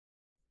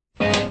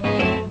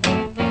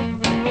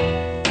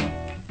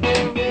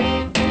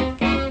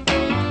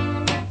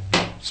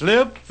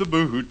slip the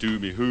boot to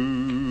me,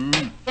 who.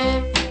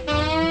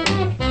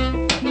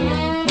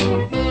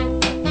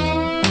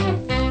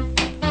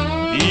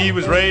 He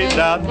was raised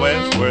out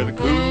west where the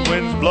cool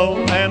winds blow,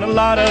 and a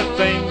lot of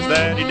things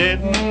that he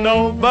didn't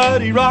know,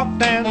 but he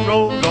rocked and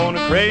rolled on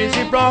a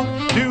crazy bronc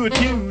to a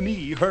tune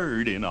he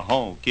heard in a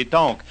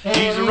honky-tonk.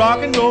 He's a rock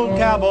and roll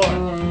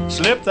cowboy,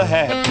 slip the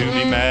hat to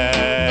me,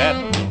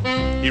 Matt.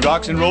 He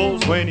rocks and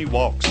rolls when he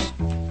walks,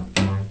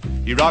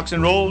 he rocks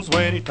and rolls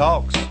when he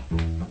talks,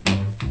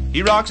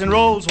 he rocks and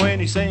rolls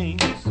when he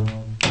sings,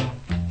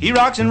 he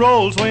rocks and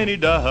rolls when he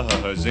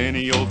does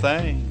any old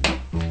thing.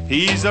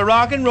 He's a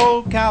rock and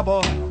roll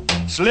cowboy,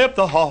 slip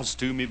the horse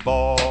to me,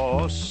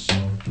 boss.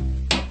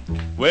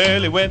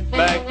 Well, he went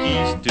back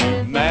east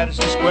to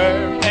Madison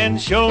Square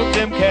and showed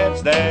them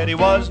cats that he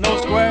was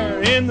no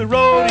square. In the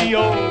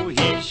rodeo,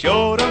 he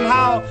showed them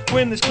how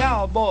when this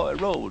cowboy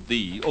rode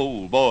the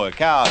old boy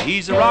cow.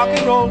 He's a rock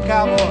and roll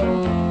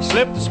cowboy,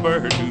 slip the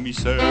spur to me,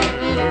 sir.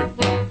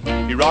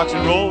 He rocks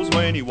and rolls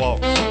when he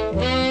walks,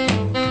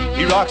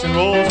 he rocks and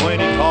rolls when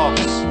he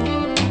talks,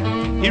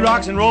 he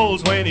rocks and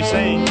rolls when he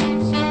sings,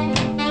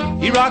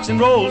 he rocks and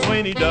rolls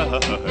when he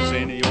does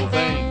any old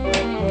thing.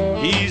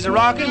 He's a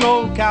rock and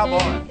roll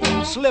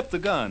cowboy, slip the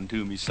gun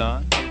to me,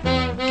 son.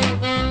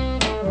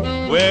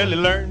 Well, he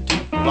learned to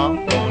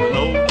plunk on an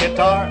old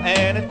guitar,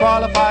 and it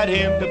qualified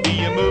him to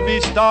be a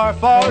movie star,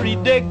 for he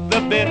digged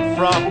the bit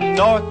from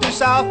north to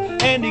south,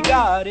 and he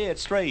got it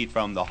straight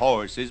from the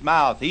horse's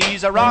mouth.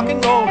 He's a rock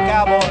and roll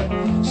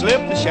cowboy,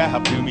 slip the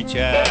shaft to me,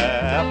 chap.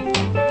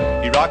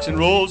 He rocks and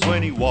rolls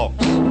when he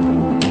walks,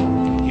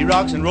 he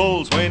rocks and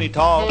rolls when he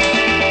talks,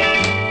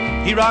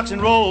 he rocks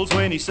and rolls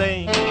when he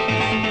sings,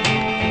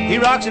 he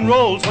rocks and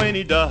rolls when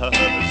he does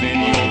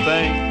any old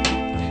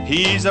thing.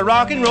 He's a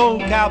rock and roll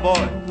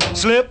cowboy,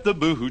 slip the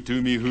boo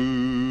to me,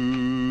 who.